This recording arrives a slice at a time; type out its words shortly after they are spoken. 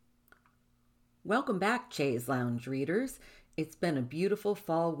Welcome back, Chaise Lounge readers. It's been a beautiful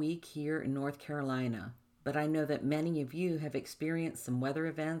fall week here in North Carolina, but I know that many of you have experienced some weather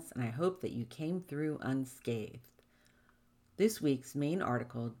events, and I hope that you came through unscathed. This week's main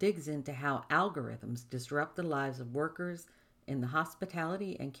article digs into how algorithms disrupt the lives of workers in the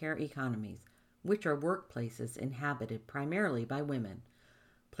hospitality and care economies, which are workplaces inhabited primarily by women.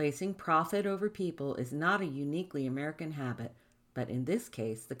 Placing profit over people is not a uniquely American habit, but in this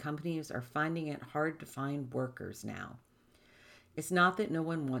case, the companies are finding it hard to find workers now. It's not that no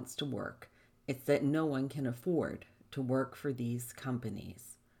one wants to work, it's that no one can afford to work for these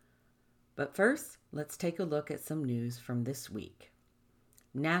companies. But first, let's take a look at some news from this week.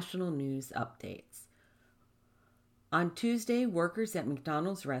 National news updates. On Tuesday, workers at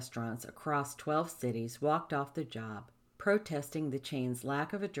McDonald's restaurants across 12 cities walked off the job, protesting the chain's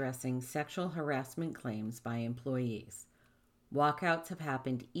lack of addressing sexual harassment claims by employees. Walkouts have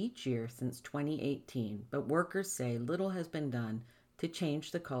happened each year since 2018, but workers say little has been done to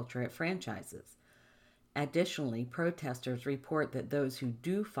change the culture at franchises. Additionally, protesters report that those who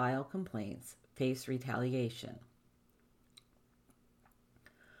do file complaints face retaliation.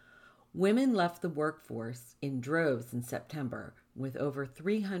 Women left the workforce in droves in September, with over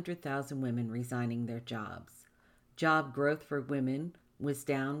 300,000 women resigning their jobs. Job growth for women was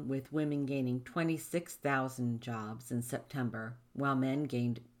down, with women gaining 26,000 jobs in September, while men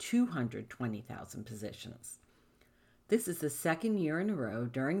gained 220,000 positions. This is the second year in a row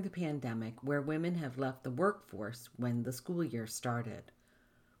during the pandemic where women have left the workforce when the school year started.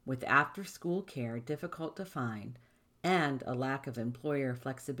 With after-school care difficult to find and a lack of employer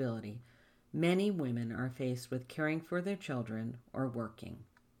flexibility, many women are faced with caring for their children or working.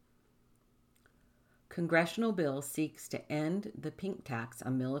 Congressional bill seeks to end the pink tax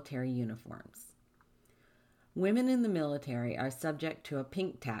on military uniforms. Women in the military are subject to a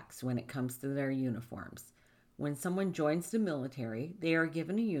pink tax when it comes to their uniforms. When someone joins the military, they are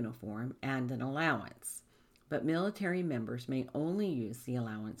given a uniform and an allowance, but military members may only use the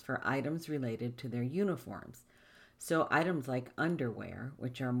allowance for items related to their uniforms. So items like underwear,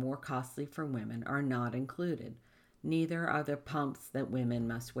 which are more costly for women, are not included. Neither are the pumps that women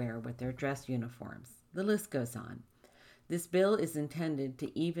must wear with their dress uniforms. The list goes on. This bill is intended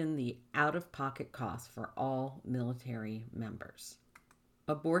to even the out-of-pocket costs for all military members.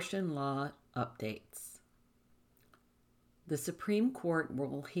 Abortion law updates. The Supreme Court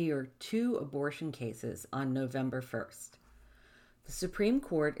will hear 2 abortion cases on November 1st. The Supreme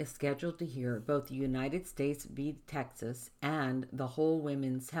Court is scheduled to hear both the United States v. Texas and the Whole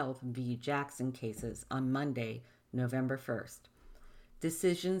Women's Health v. Jackson cases on Monday, November 1st.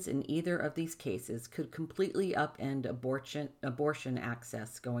 Decisions in either of these cases could completely upend abortion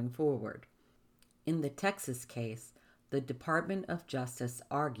access going forward. In the Texas case, the Department of Justice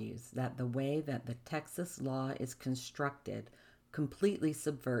argues that the way that the Texas law is constructed completely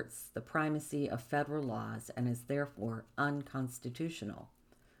subverts the primacy of federal laws and is therefore unconstitutional.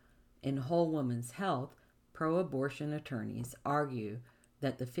 In Whole Woman's Health, pro-abortion attorneys argue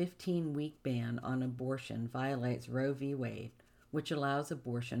that the 15-week ban on abortion violates Roe v. Wade, which allows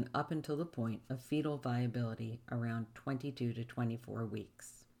abortion up until the point of fetal viability around 22 to 24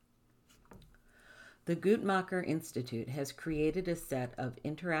 weeks. The Guttmacher Institute has created a set of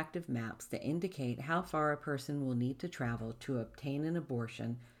interactive maps that indicate how far a person will need to travel to obtain an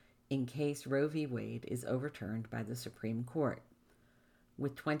abortion in case Roe v. Wade is overturned by the Supreme Court.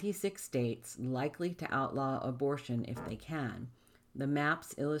 With 26 states likely to outlaw abortion if they can, the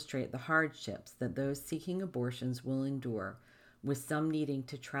maps illustrate the hardships that those seeking abortions will endure, with some needing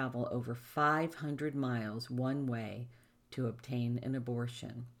to travel over 500 miles one way to obtain an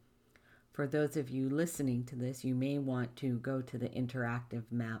abortion. For those of you listening to this, you may want to go to the interactive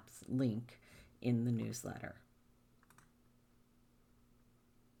maps link in the newsletter.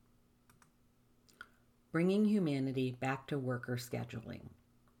 Bringing humanity back to worker scheduling.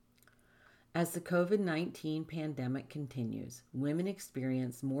 As the COVID-19 pandemic continues, women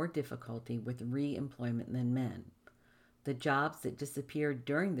experience more difficulty with re-employment than men. The jobs that disappeared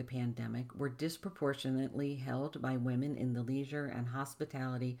during the pandemic were disproportionately held by women in the leisure and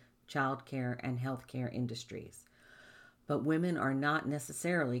hospitality, childcare, and healthcare industries. But women are not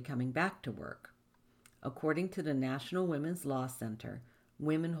necessarily coming back to work. According to the National Women's Law Center,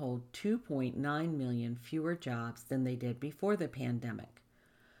 women hold 2.9 million fewer jobs than they did before the pandemic.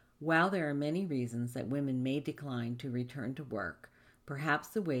 While there are many reasons that women may decline to return to work, perhaps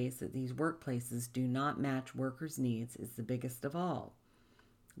the ways that these workplaces do not match workers' needs is the biggest of all.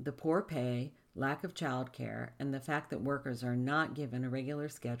 The poor pay, lack of childcare, and the fact that workers are not given a regular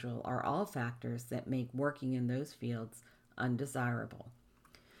schedule are all factors that make working in those fields undesirable.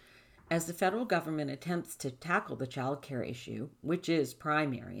 As the federal government attempts to tackle the child care issue, which is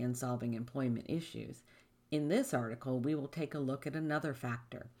primary in solving employment issues, in this article we will take a look at another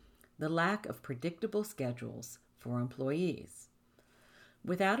factor: the lack of predictable schedules for employees.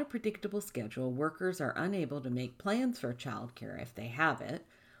 Without a predictable schedule, workers are unable to make plans for childcare if they have it,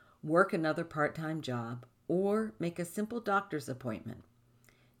 work another part-time job, or make a simple doctor's appointment.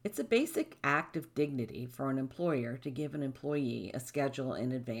 It's a basic act of dignity for an employer to give an employee a schedule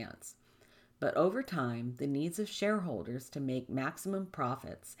in advance. But over time, the needs of shareholders to make maximum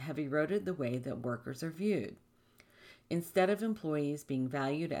profits have eroded the way that workers are viewed. Instead of employees being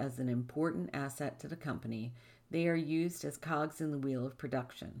valued as an important asset to the company, they are used as cogs in the wheel of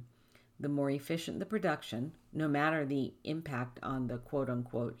production. The more efficient the production, no matter the impact on the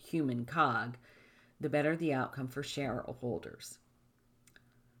quote-unquote human cog, the better the outcome for shareholders.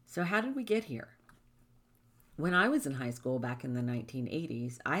 So how did we get here? When I was in high school back in the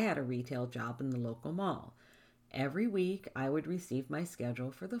 1980s, I had a retail job in the local mall. Every week, I would receive my schedule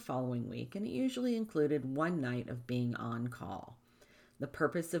for the following week, and it usually included one night of being on call. The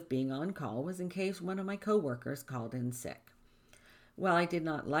purpose of being on call was in case one of my coworkers called in sick. While I did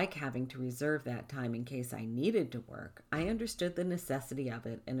not like having to reserve that time in case I needed to work, I understood the necessity of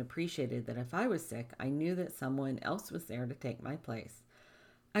it and appreciated that if I was sick, I knew that someone else was there to take my place.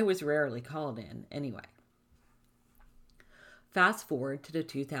 I was rarely called in anyway. Fast forward to the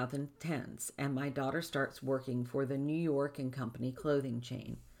 2010s, and my daughter starts working for the New York & Company clothing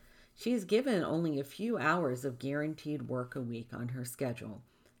chain. She is given only a few hours of guaranteed work a week on her schedule,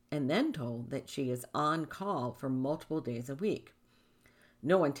 and then told that she is on call for multiple days a week.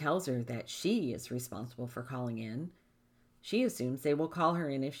 No one tells her that she is responsible for calling in. She assumes they will call her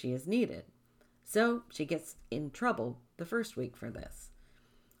in if she is needed. So she gets in trouble the first week for this.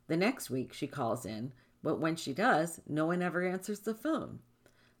 The next week she calls in, but when she does, no one ever answers the phone.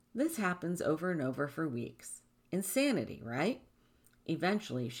 This happens over and over for weeks. Insanity, right?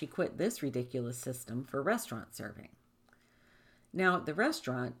 Eventually, she quit this ridiculous system for restaurant serving. Now, at the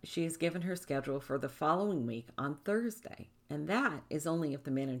restaurant, she is given her schedule for the following week on Thursday, and that is only if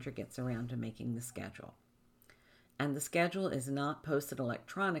the manager gets around to making the schedule. And the schedule is not posted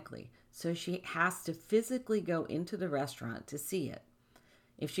electronically, so she has to physically go into the restaurant to see it.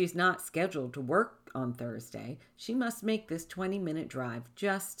 If she's not scheduled to work on Thursday, she must make this 20-minute drive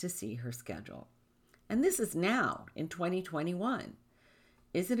just to see her schedule. And this is now in 2021.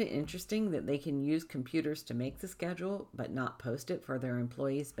 Isn't it interesting that they can use computers to make the schedule but not post it for their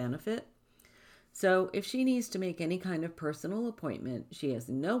employees' benefit? So if she needs to make any kind of personal appointment, she has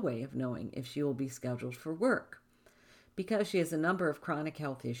no way of knowing if she will be scheduled for work. Because she has a number of chronic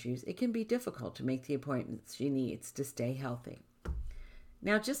health issues, it can be difficult to make the appointments she needs to stay healthy.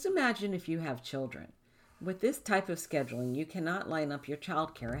 Now just imagine if you have children. With this type of scheduling, you cannot line up your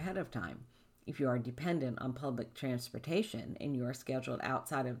child care ahead of time. If you are dependent on public transportation and you are scheduled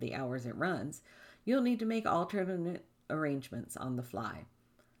outside of the hours it runs, you'll need to make alternate arrangements on the fly.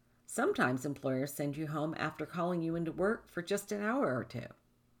 Sometimes employers send you home after calling you into work for just an hour or two.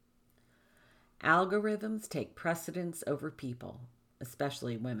 Algorithms take precedence over people,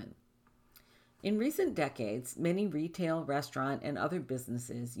 especially women. In recent decades, many retail, restaurant, and other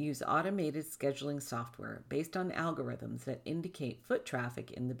businesses use automated scheduling software based on algorithms that indicate foot traffic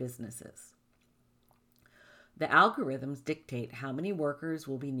in the businesses. The algorithms dictate how many workers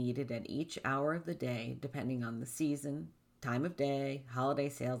will be needed at each hour of the day, depending on the season, time of day, holiday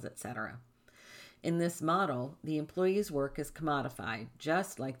sales, etc. In this model, the employee's work is commodified,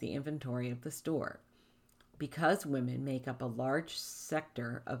 just like the inventory of the store. Because women make up a large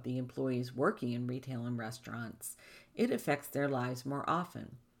sector of the employees working in retail and restaurants, it affects their lives more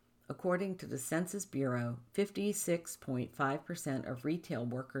often. According to the Census Bureau, 56.5% of retail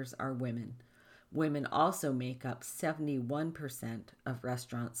workers are women. Women also make up 71% of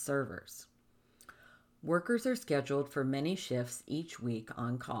restaurant servers. Workers are scheduled for many shifts each week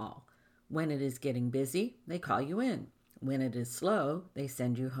on call. When it is getting busy, they call you in. When it is slow, they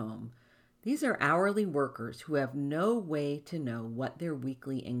send you home. These are hourly workers who have no way to know what their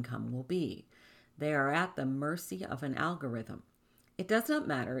weekly income will be. They are at the mercy of an algorithm. It does not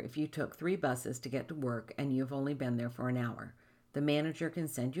matter if you took 3 buses to get to work and you've only been there for an hour. The manager can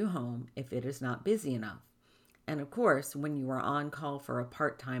send you home if it is not busy enough. And of course, when you are on call for a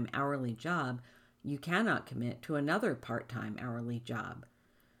part-time hourly job, you cannot commit to another part-time hourly job.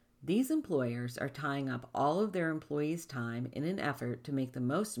 These employers are tying up all of their employees' time in an effort to make the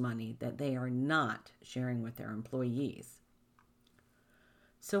most money that they are not sharing with their employees.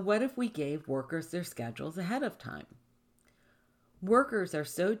 So what if we gave workers their schedules ahead of time? Workers are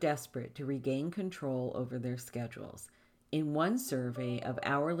so desperate to regain control over their schedules. In one survey of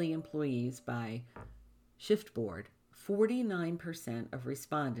hourly employees by Shiftboard, 49% of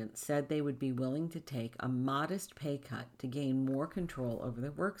respondents said they would be willing to take a modest pay cut to gain more control over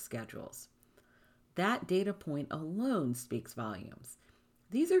their work schedules. That data point alone speaks volumes.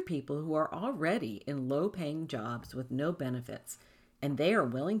 These are people who are already in low-paying jobs with no benefits, and they are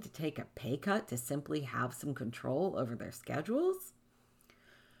willing to take a pay cut to simply have some control over their schedules?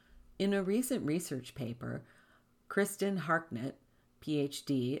 In a recent research paper, Kristen Harknett,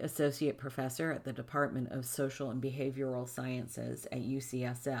 PhD, Associate Professor at the Department of Social and Behavioral Sciences at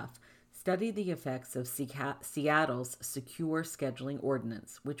UCSF, studied the effects of Seattle's Secure Scheduling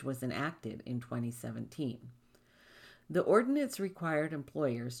Ordinance, which was enacted in 2017. The ordinance required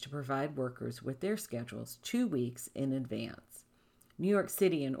employers to provide workers with their schedules 2 weeks in advance. New York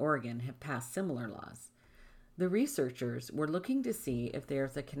City and Oregon have passed similar laws. The researchers were looking to see if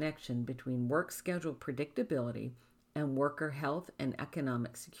there's a connection between work schedule predictability and worker health and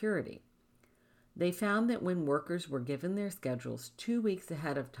economic security. They found that when workers were given their schedules 2 weeks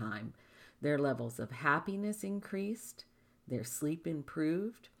ahead of time, their levels of happiness increased, their sleep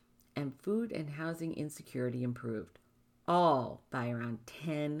improved, and food and housing insecurity improved, all by around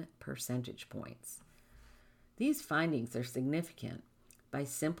 10 percentage points. These findings are significant. By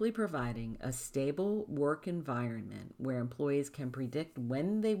simply providing a stable work environment where employees can predict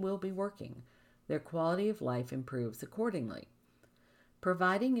when they will be working, their quality of life improves accordingly.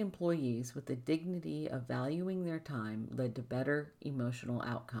 Providing employees with the dignity of valuing their time led to better emotional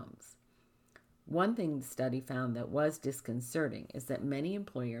outcomes. One thing the study found that was disconcerting is that many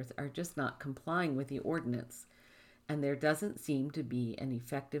employers are just not complying with the ordinance, and there doesn't seem to be an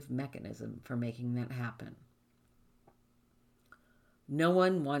effective mechanism for making that happen. No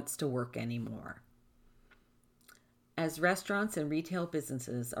one wants to work anymore. As restaurants and retail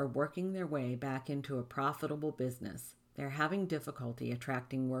businesses are working their way back into a profitable business, they're having difficulty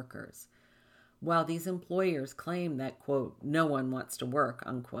attracting workers. While these employers claim that, quote, no one wants to work,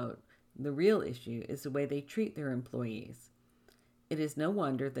 unquote, the real issue is the way they treat their employees. It is no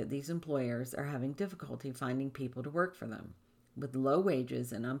wonder that these employers are having difficulty finding people to work for them. With low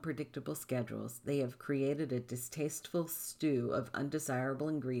wages and unpredictable schedules, they have created a distasteful stew of undesirable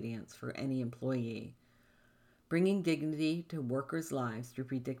ingredients for any employee. Bringing dignity to workers' lives through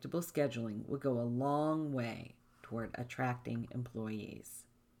predictable scheduling would go a long way toward attracting employees.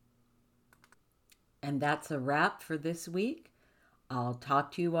 And that's a wrap for this week. I'll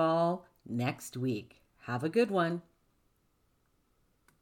talk to you all next week. Have a good one.